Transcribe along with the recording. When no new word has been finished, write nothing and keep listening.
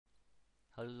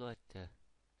Hallo Leute,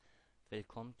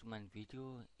 willkommen zu meinem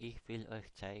Video. Ich will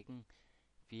euch zeigen,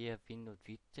 wie ihr Windows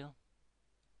Vista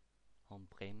Home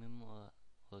Premium oder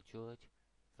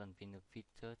von Windows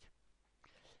Vista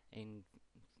in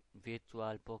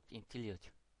VirtualBox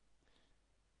installiert.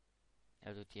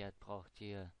 Also der braucht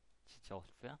ihr die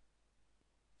Software,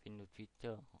 Windows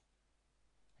Vista,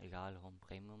 egal Home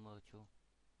Premium oder so.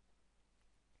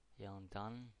 Ja, und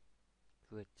dann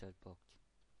VirtualBox.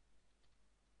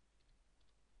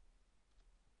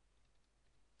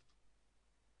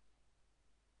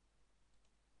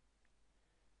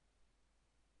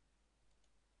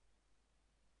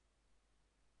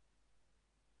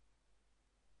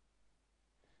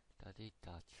 Da die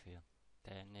dafür.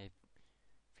 Eine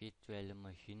virtuelle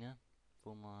Maschine,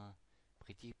 wo man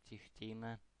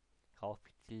Betriebssysteme drauf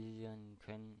installieren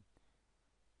können,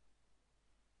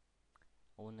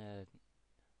 ohne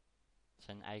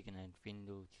sein eigenes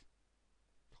Windows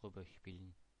drüber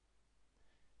spielen.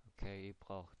 Okay, ihr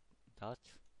braucht das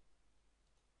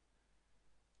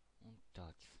und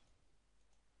das.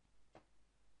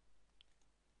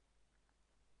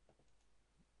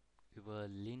 Über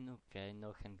Linux werde ich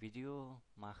noch ein Video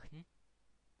machen.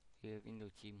 Für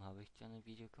Windows 7 habe ich schon ein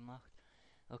Video gemacht.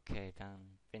 Okay,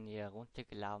 dann, wenn ihr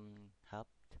runtergeladen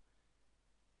habt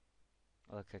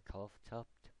oder gekauft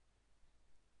habt,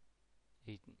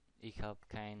 ich habe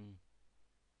keinen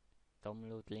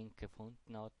Download-Link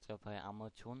gefunden, außer bei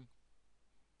Amazon.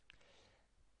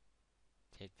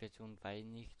 Die Version weiß ich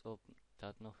nicht, ob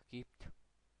das noch gibt.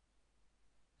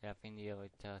 Ja, wenn ihr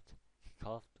euch das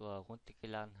gekauft oder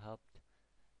runtergeladen habt,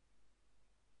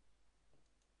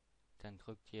 dann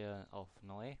drückt ihr auf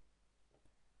Neu.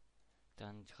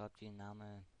 Dann schreibt ihr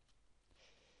Name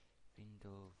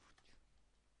Windows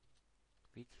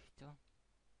Vista.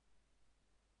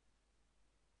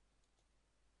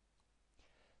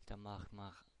 Dann macht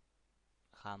man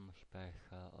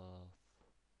RAM-Speicher auf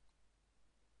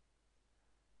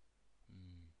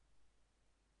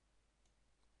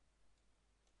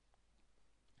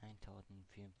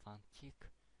 1024,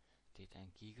 steht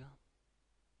 1 Giga.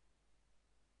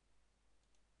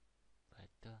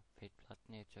 Weiter,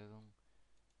 Festplattenerzeugung,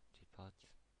 die Parts.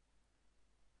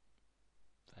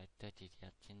 Weiter, die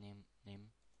Herzen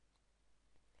nehmen.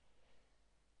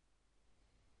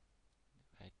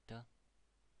 Weiter.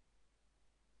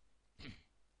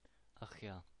 Ach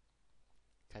ja,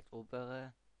 das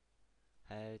obere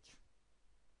halt,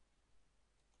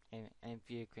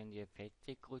 entweder könnt ihr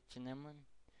feste Größe nehmen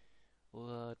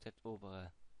oder das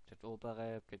obere. Das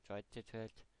obere bedeutet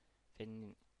halt,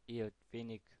 wenn ihr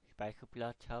wenig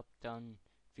Speicherplatz habt, dann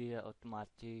wird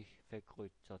automatisch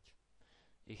vergrößert.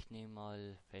 Ich nehme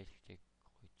mal feste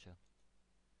Größe.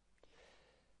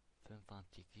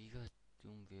 25 Giga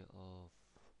tun wir auf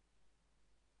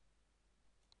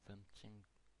 15.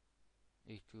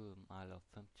 Ich tue mal auf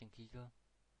 15 Giga.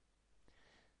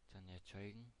 Dann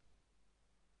erzeugen.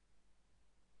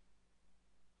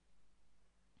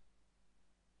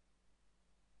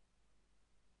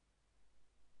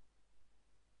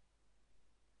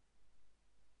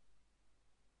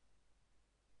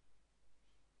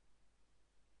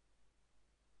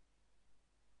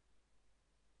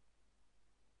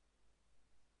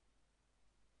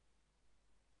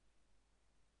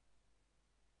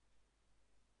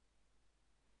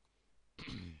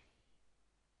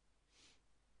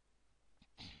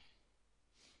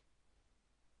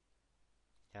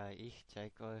 Ja, ich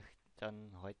zeige euch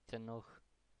dann heute noch,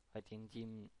 heute in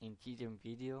diesem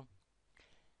Video,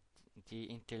 die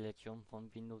Installation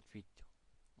von Windows Vista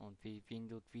und wie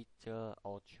Windows Vista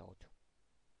ausschaut.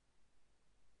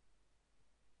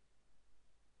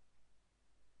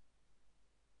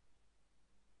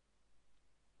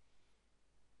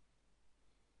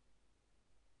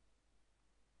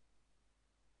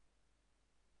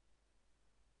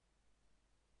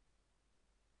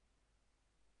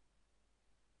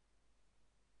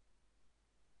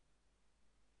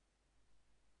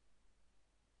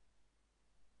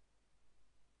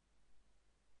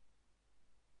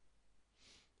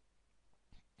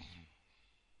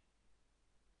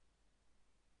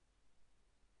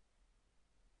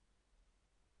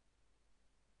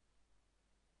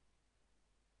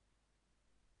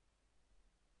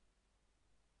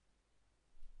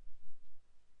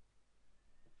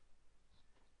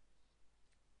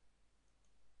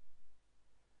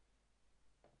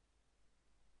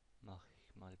 Mache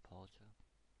ich mal Pause.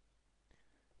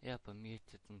 Ja, bei mir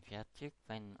ist es dann fertig.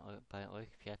 Wenn bei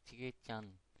euch fertig ist,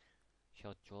 dann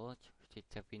schaut so aus.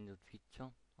 Steht der Windows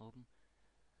Vista oben.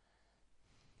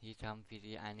 Hier haben wir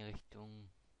die Einrichtung.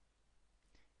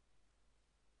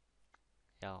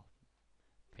 Ja,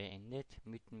 beendet,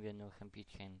 müssen wir noch ein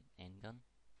bisschen ändern.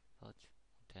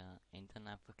 Unter Ändern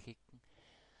einfach klicken.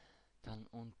 Dann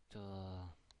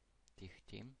unter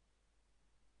System.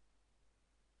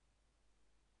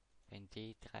 Wenn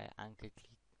die drei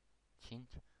angeklickt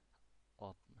sind,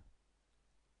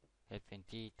 wenn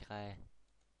die drei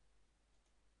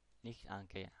nicht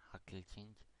angehackelt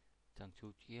sind, dann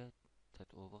tut ihr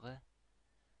das obere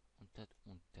und das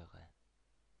untere.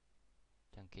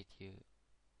 Dann geht ihr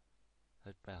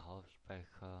halt bei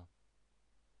Hauptspeicher,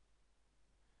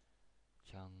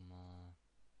 sagen wir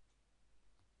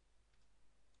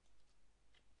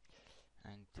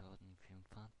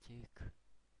 1024,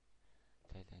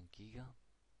 der ist 1 Giga,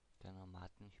 der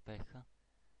normalen Speicher.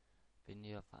 Wenn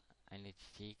ihr auf eine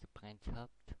CD gebrannt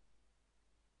habt,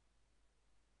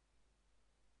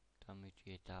 damit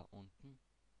ihr da unten,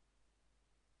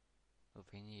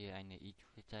 und wenn ihr eine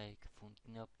ISO-Datei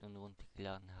gefunden habt und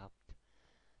runtergeladen habt,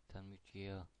 dann müsst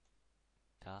ihr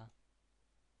da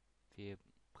für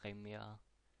Premiere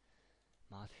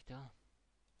Master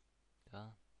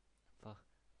da einfach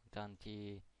und dann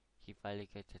die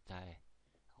jeweilige Datei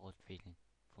auswählen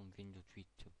von Windows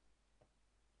Vista.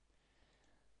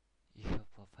 Ich habe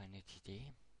auf eine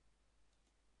CD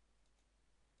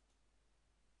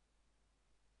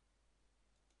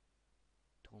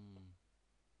drum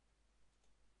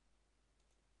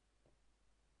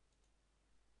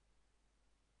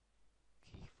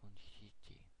gehe ich von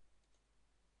CD.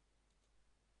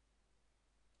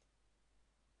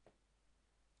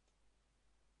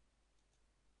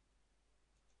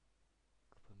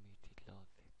 Bei mir die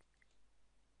Laufwerk.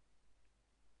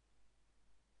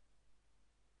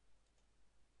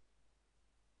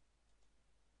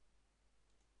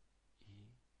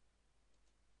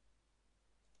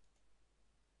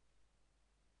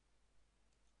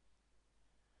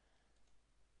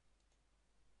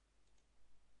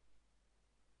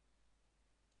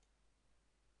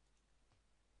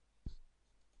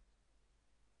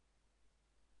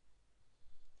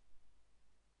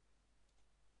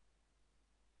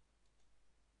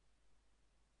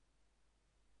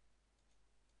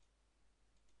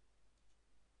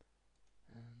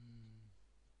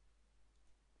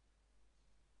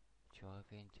 I Tja,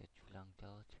 wenn es jetzt zu lang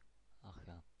dauert. Ach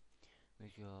ja,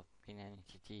 wenn ihr eine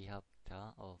CD habt, da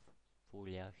auf wo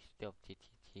leer steht, auf die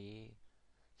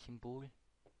CD-Symbol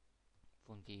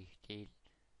von die CD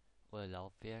oder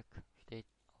Laufwerk steht,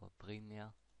 aber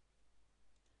primär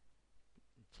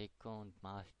Checker und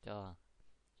Master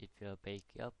ist für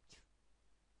Backups,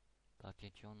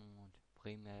 Partitionen und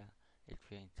primär ist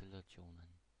für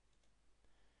Installationen.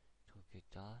 Drücke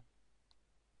da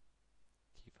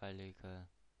die jeweilige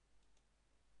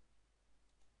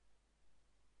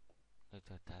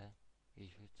Datei,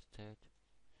 ich zurzeit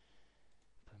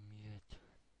bei mir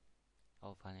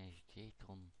auf einer CD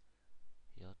drum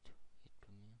J ist bei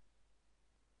mir.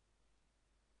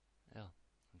 Ja,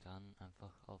 und dann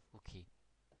einfach auf OK.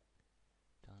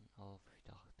 Dann auf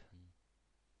Starten.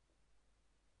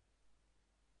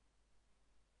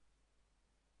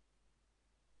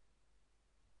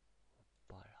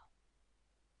 Hoppala.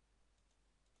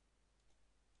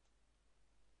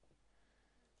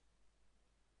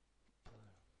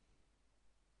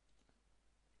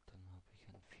 Dann habe ich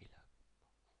einen Fehler.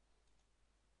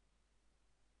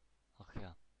 Ach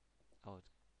ja, aber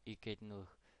ich gehe noch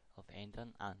auf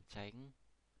Ändern, Anzeigen.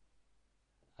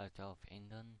 Also auf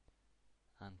Ändern,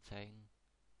 Anzeigen,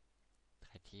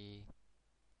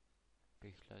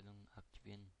 3D-Beschleunigung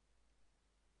aktivieren.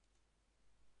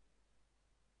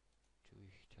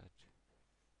 Durch das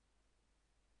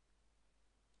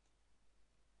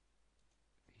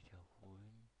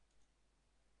Wiederholen.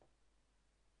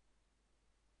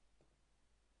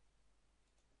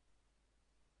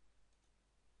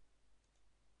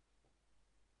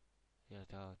 Ja,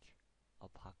 da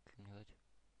abhacken halt.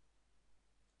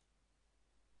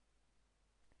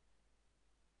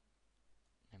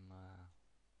 Nehmen wir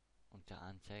unter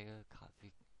Anzeige,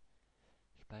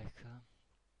 Grafikspeicher,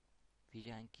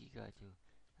 wieder 1 Giga, also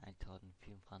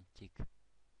 1024.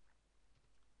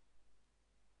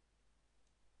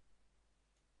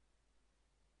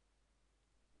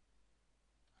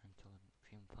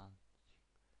 1024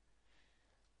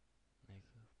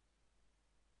 Megabyte.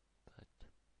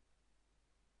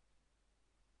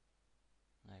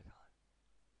 Na egal.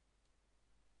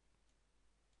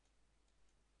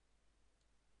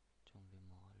 Tun wir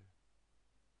mal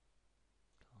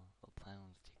da auf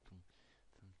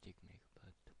 51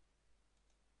 Megabyte.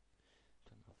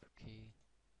 Dann auf OK.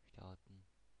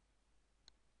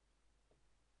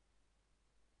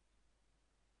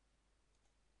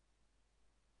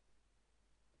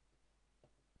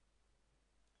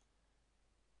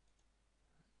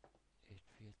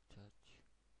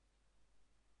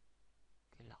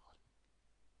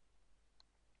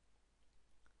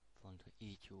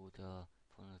 ISO oder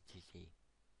von der CC.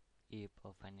 Ich habe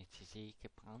auf eine CC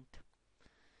gebrannt.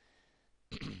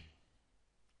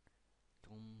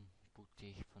 Drum boote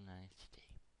ich von einer CD.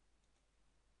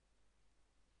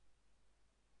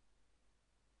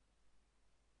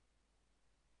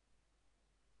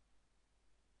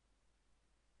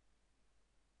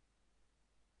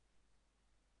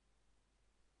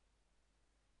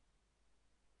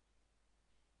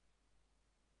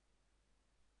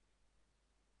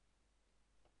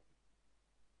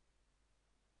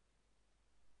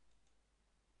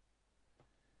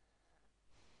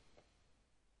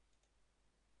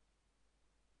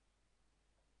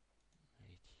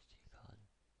 Jetzt ist egal.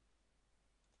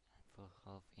 Einfach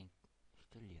auf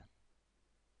installieren.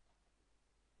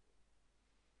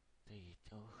 Da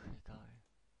ist auch egal.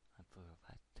 Einfach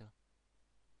weiter.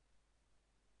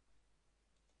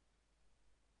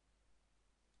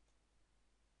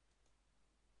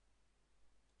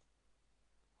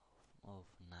 Auf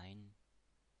Nein.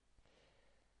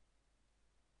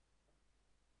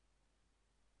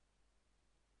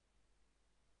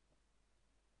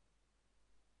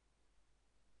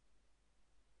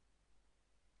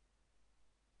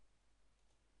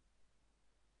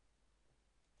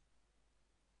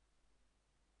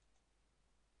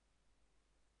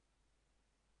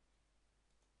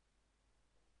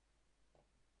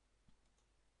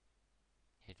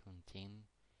 Jetzt und dem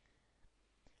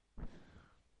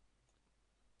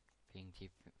wegen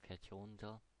die Version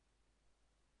da.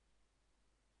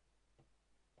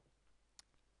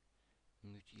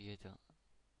 Müsst ihr da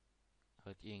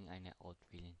halt irgendeine Art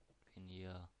wählen, wenn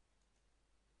ihr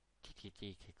die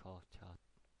CD gekauft habt.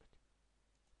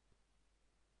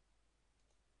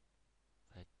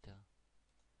 Weiter.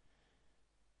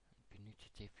 Benutzer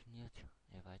definiert.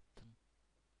 Erweitern.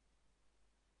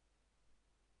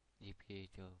 Ich bin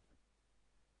da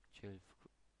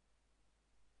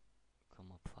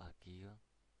 12,2 Giga.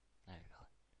 Na egal.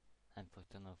 Einfach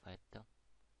dann noch weiter.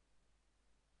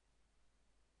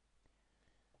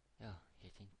 Ja,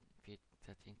 jetzt wird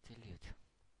das installiert.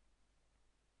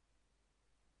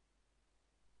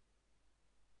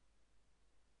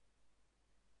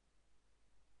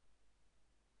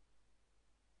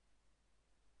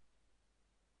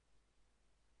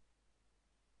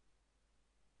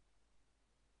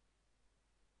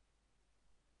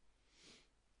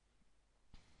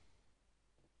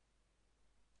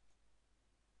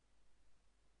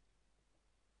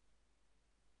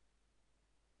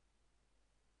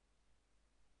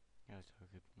 Ja, so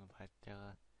gibt noch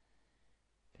weitere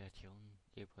Versionen.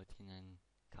 Ich habe in einen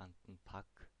ganzen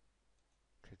Pack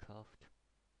gekauft.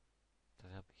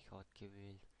 Das habe ich gerade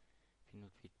gewählt. Bin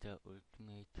und wieder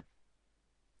Ultimate.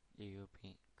 Ich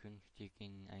habe künftig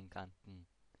in einen ganzen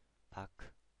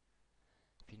Pack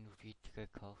bin und wieder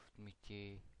gekauft mit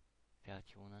den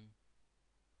Versionen.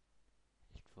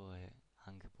 Ist wohl ein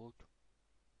Angebot.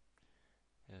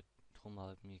 Ja, drum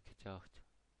habe ich mir gedacht,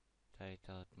 da ich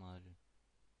das mal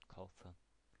kaufe.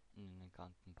 In einen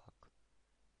ganzen Pack.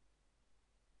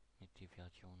 Mit die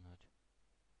Version hat.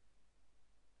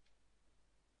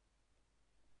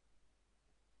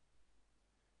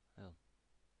 Ja.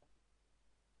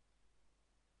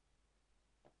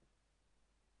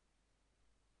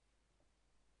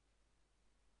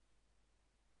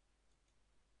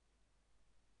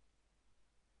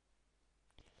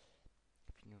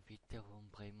 Bin und wieder vom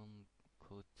Premium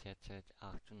Code derzeit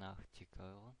 88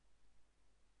 Euro.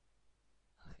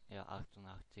 Ach, ja,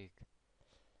 88.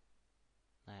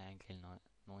 Nein, eigentlich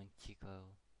 90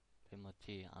 Euro. Wenn man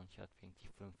die anschaut, wegen die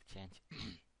 5 Cent.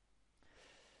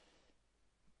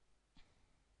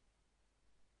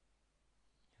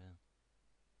 Ja,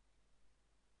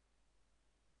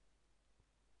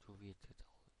 so wird es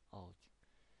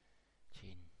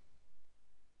aussehen.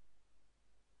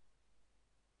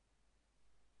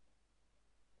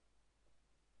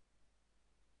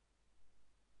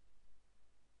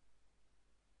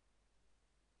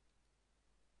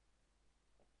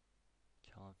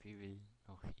 Schauen wir, wie viel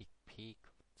noch XP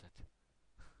kostet.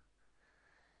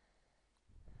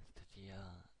 Das ist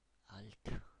ja alt,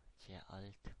 sehr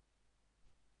alt.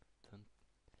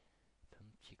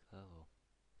 50 Euro.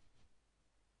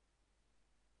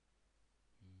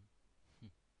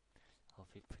 Hm.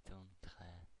 Auf Epsilon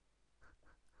 3.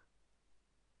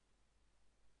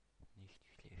 Nicht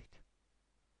schlecht.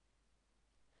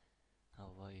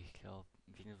 Aber ich glaube,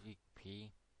 wie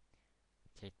XP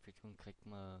Z-Version kriegt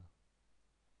man,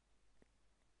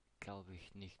 glaube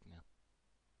ich, nicht mehr.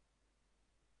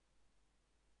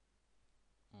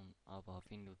 Aber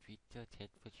wenn du Twitter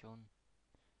Z-Version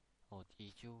und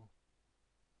ISO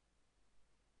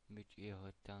mit ihr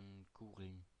halt dann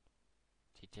googeln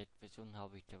Die Testversion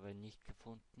habe ich dabei nicht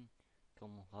gefunden,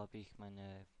 darum habe ich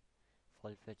meine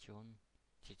Vollversion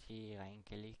CC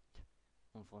reingelegt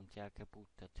und von der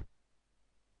gebootet.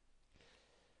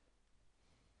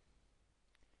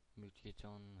 Müsst ihr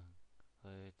dann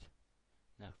halt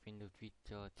nach Windows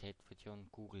Vista Testversion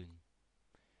googeln.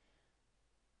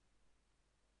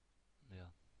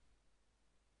 Ja.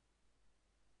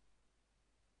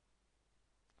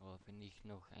 Aber wenn ich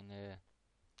noch eine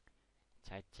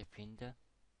Seite finde,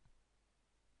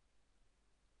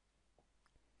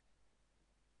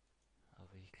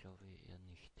 aber ich glaube eher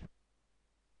nicht.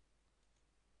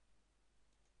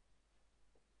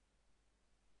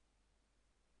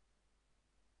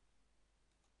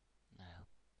 Naja,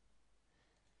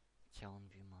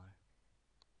 schauen wir mal.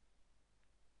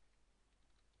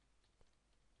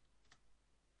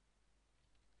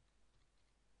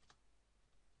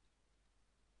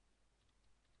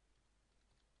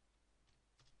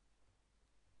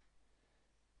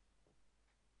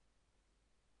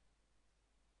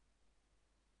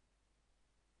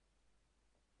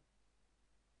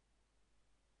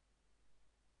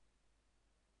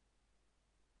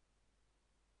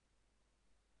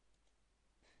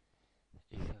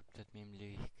 Ich habe das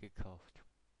nämlich gekauft.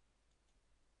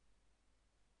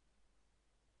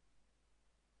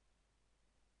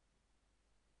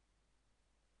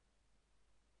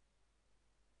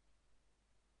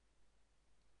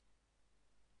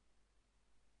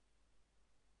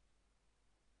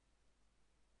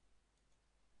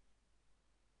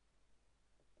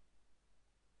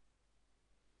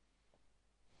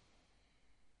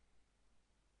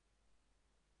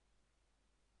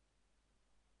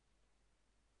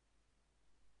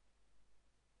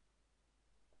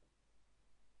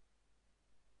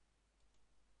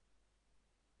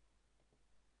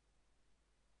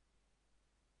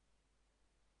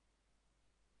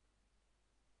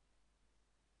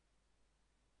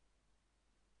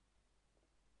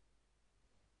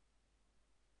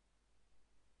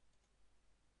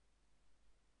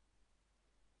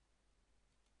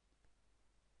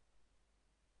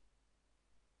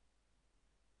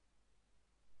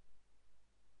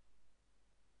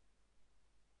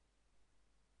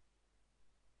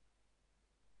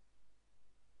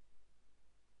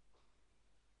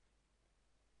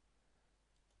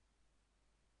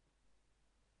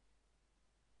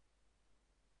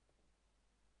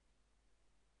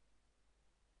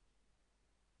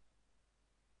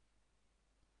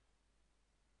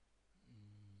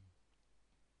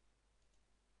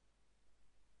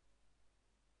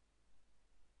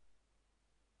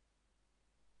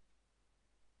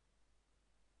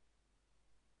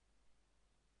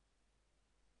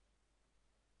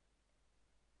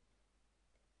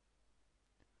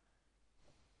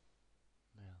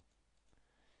 Ja,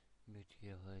 müsst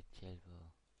ihr halt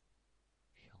selber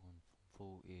schauen,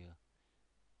 wo ihr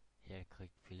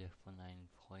herkriegt, vielleicht von einem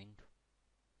Freund.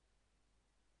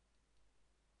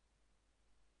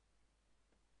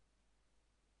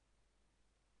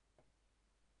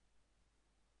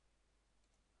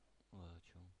 Oder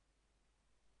so.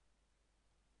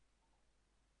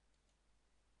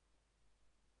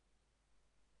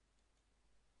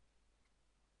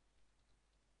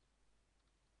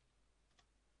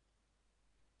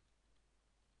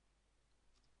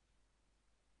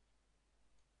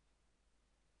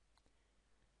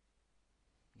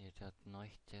 Ja, das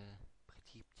neueste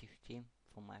Betriebssystem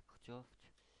von Microsoft.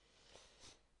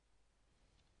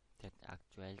 Das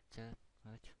aktuellste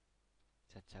halt.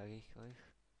 Das zeige ich euch.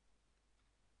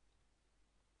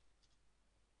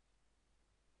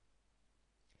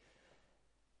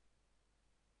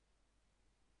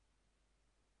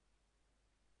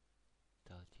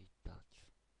 Da die das.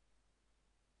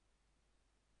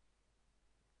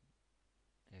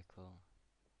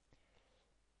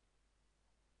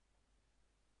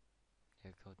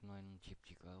 Er kostet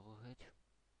 79 Euro halt.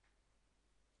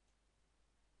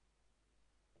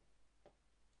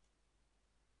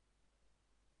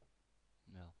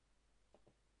 Ja.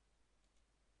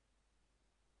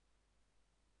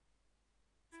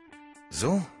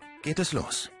 So geht es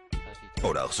los.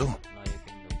 Oder auch so. Neue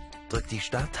Windows. Drück die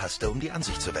Starttaste, um die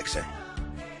Ansicht zu wechseln.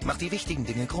 Mach die wichtigen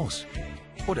Dinge groß.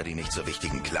 Oder die nicht so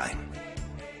wichtigen klein.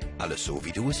 Alles so,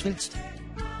 wie du es willst.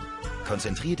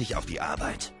 Konzentrier dich auf die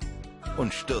Arbeit.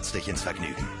 Und stürz dich ins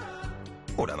Vergnügen.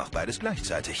 Oder mach beides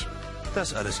gleichzeitig.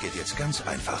 Das alles geht jetzt ganz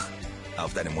einfach.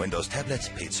 Auf deinem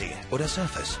Windows-Tablet, PC oder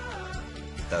Surface.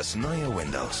 Das neue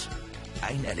Windows.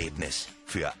 Ein Erlebnis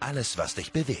für alles, was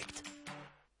dich bewegt.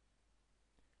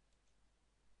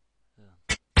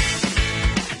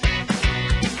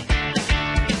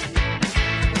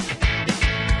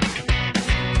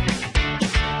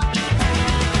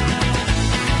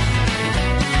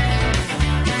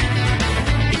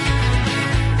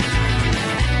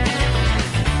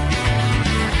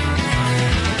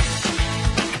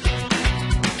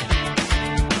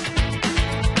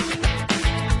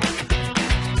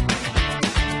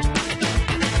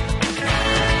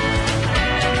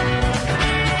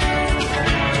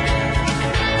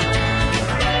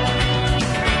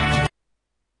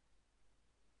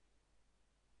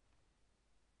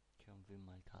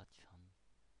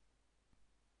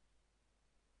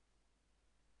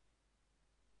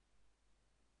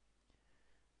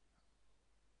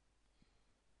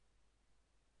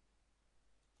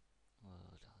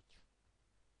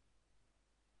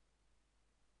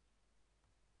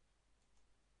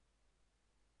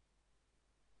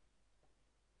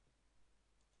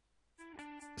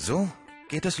 So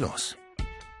geht es los.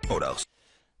 Oder auch so.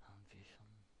 Haben wir schon.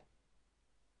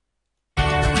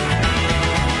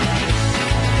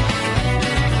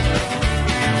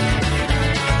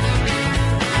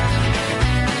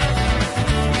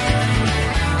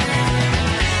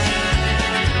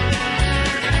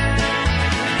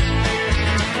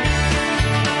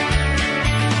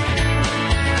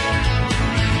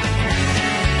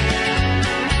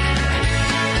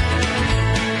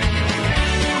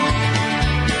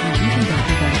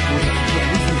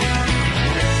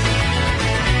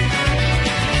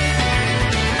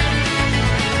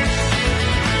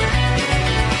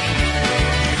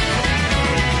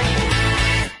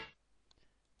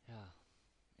 Ja,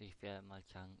 ich werde mal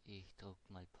sagen, ich drücke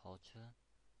mal Pause.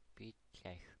 Bis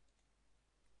gleich.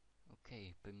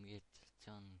 Okay, bei mir ist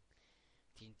schon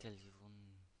die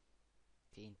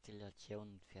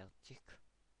Installation fertig.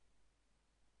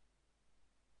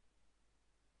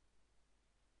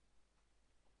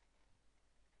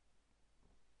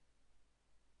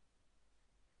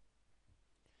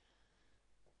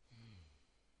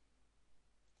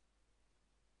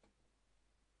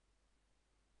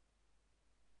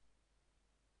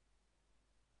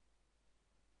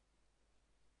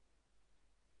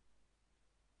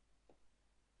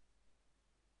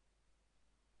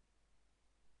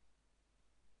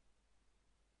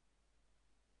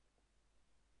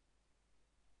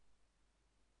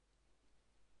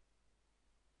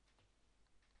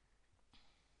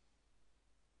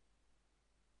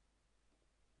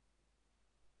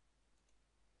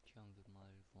 Schauen wir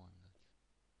mal woanders.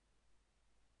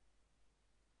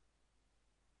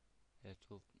 Jetzt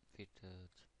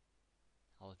wird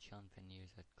ausschauen, wenn ihr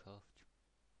es kauft.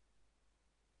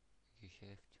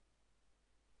 Geschäft.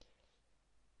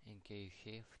 Im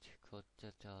Geschäft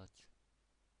kostet das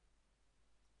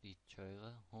die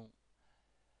teurer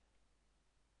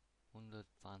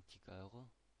 120 Euro.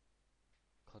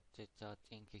 Kostet das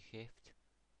im Geschäft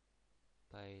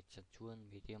bei Saturn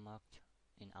Mediamarkt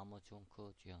in Amazon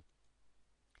Code, ja.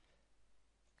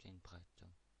 Den Preis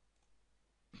dann.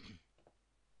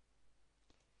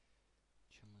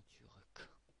 Schauen wir zurück.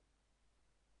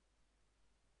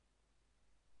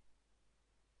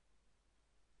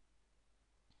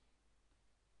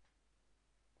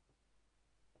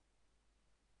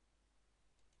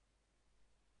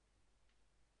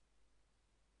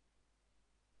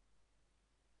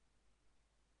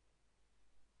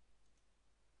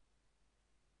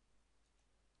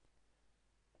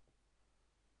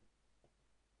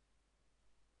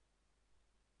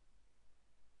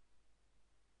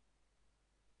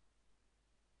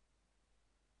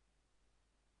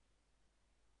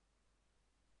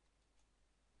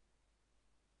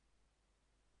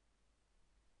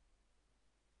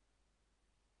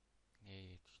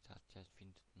 Nee, jetzt startet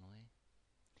findet neu.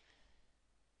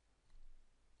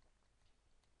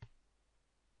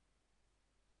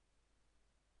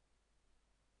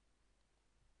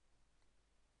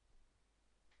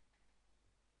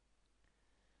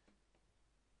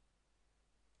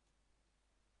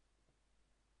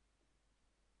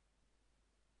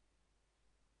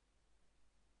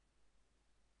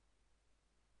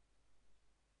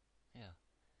 Ja,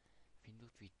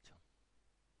 findet wieder.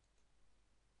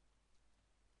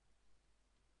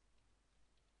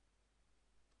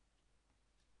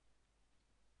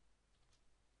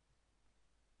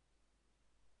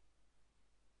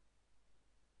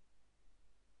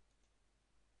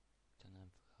 Dann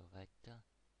einfach weiter.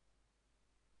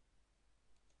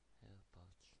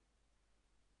 Herbaut.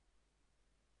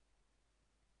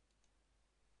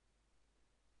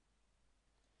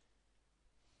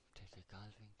 Das ist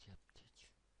egal, wenn ihr habt jetzt.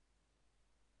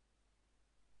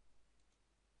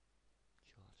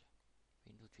 Schade.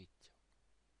 Findet wieder.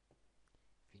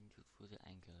 Findet wurde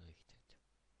eingerichtet.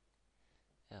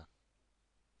 Ja.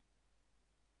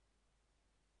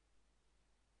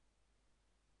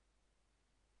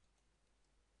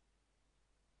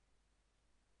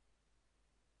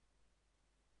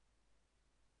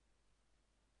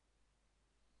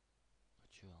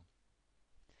 Tja.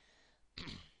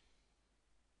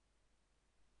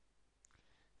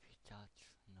 Wie das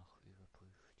noch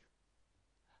überprüft.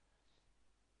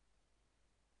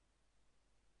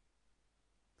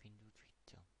 Findet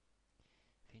wieder.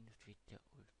 Findet wieder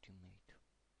Ultimate.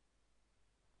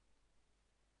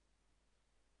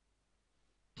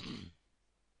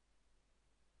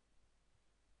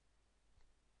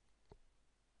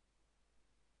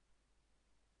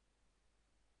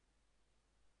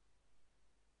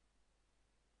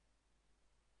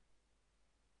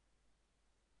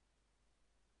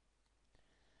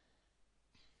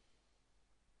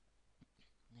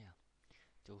 Ja.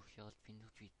 Durchschaut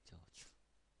findet wieder.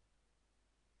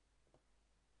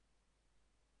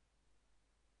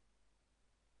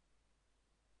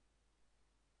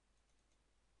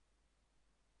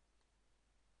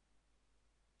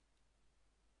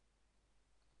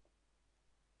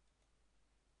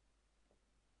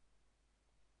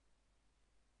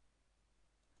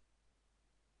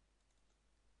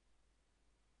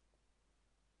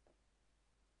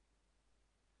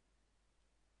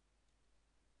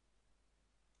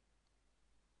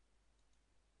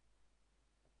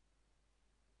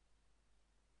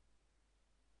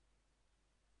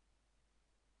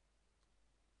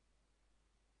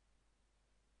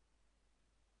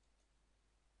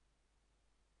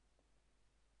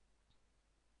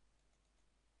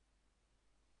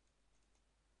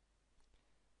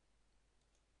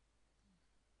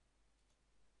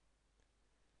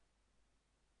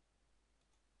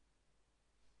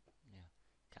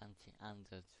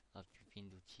 anders als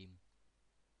Windows 7.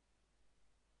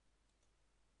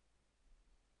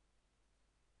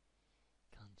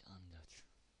 Ganz anders.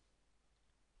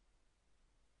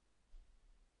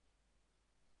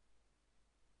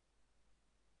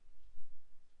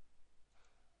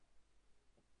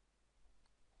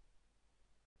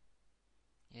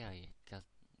 Ja, jetzt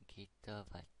geht da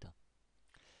weiter.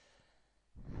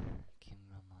 Gehen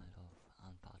wir mal auf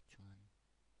Anpassungen.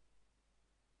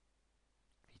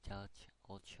 Wie das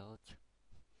ausschaut.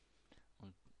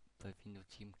 Und bei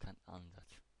Windows 7 kann anders.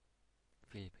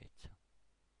 Viel besser.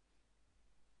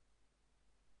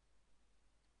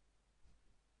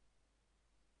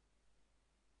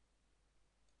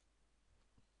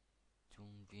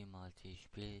 Tun wir mal die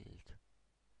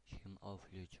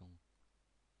Bildschirmauflösung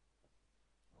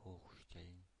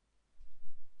hochstellen.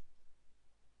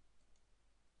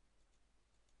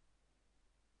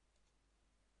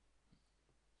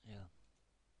 Ja,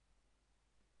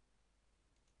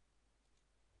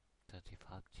 da die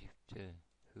Farbstifte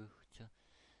höchste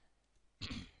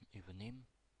übernehmen.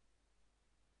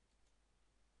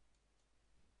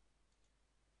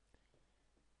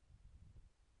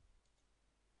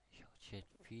 Schaut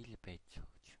jetzt viel besser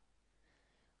aus,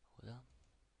 oder?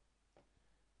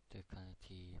 Da kann ich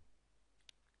die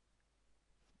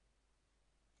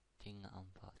Dinge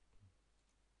anpassen.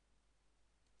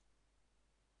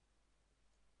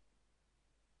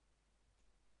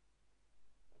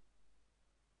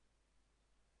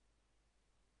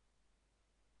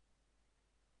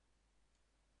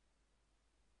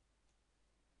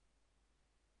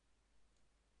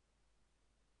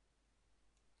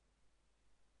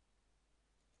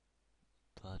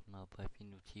 Da hat man bei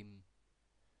Windows 7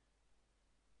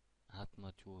 hat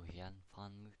man zu Herren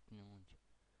fahren müssen und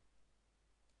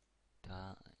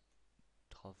da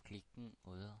draufklicken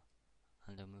oder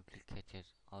an der Möglichkeit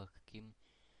jetzt auch gegeben,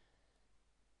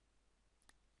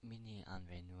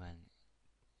 Mini-Anwendungen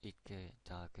ist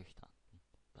da gestanden,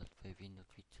 was bei Windows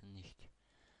Vista nicht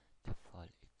der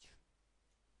Fall ist.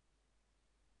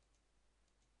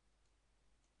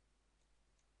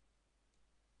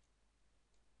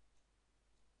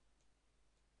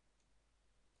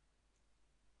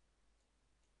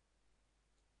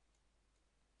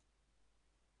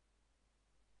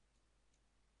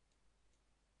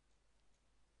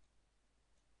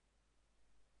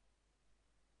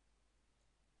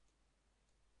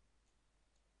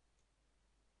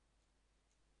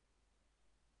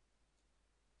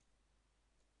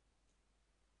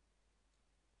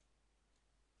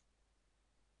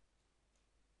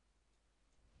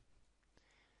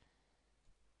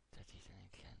 Das ist eine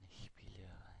kleine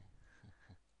Spielerei.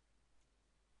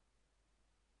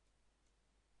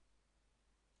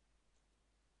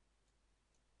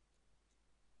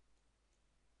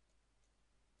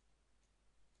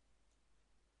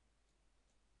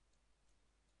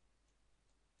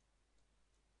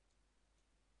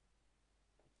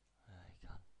 Ja,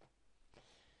 egal.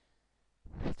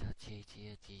 Da seht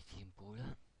ihr die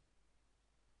Symbole.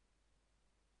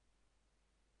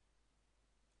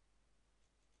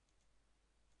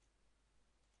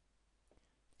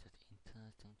 Das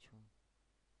Internet und schon.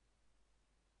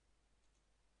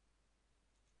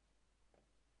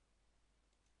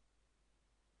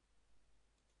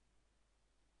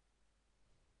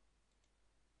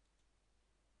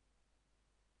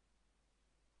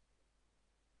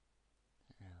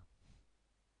 Ja,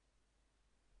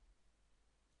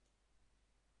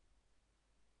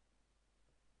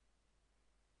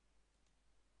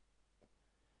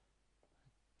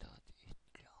 das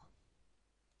ist klar.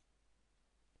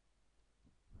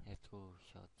 Jetzt so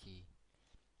schaut die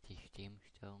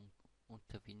Systemsteuerung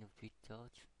unter Windows Vista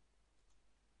aus.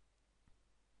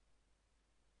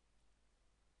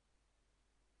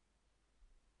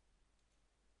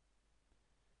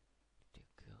 Der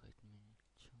gehört mir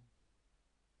nicht so.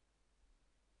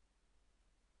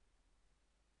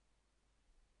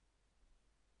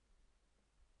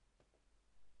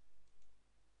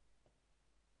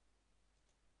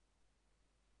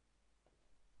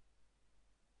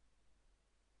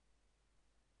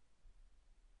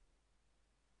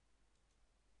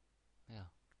 Ja,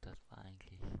 das war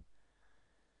eigentlich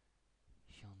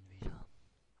schon wieder.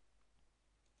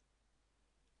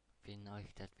 Wenn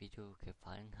euch das Video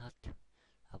gefallen hat,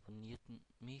 abonniert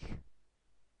mich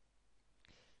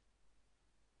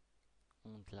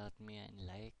und lasst mir ein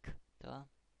Like da.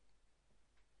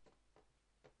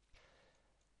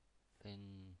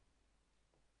 Wenn,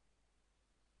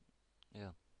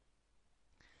 ja,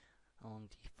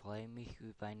 und ich freue mich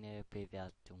über eine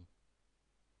Bewertung.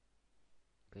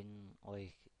 Wenn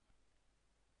euch,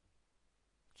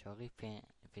 sorry,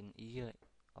 wenn ihr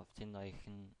auf den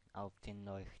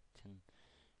neuesten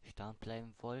Stand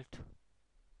bleiben wollt,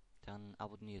 dann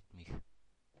abonniert mich.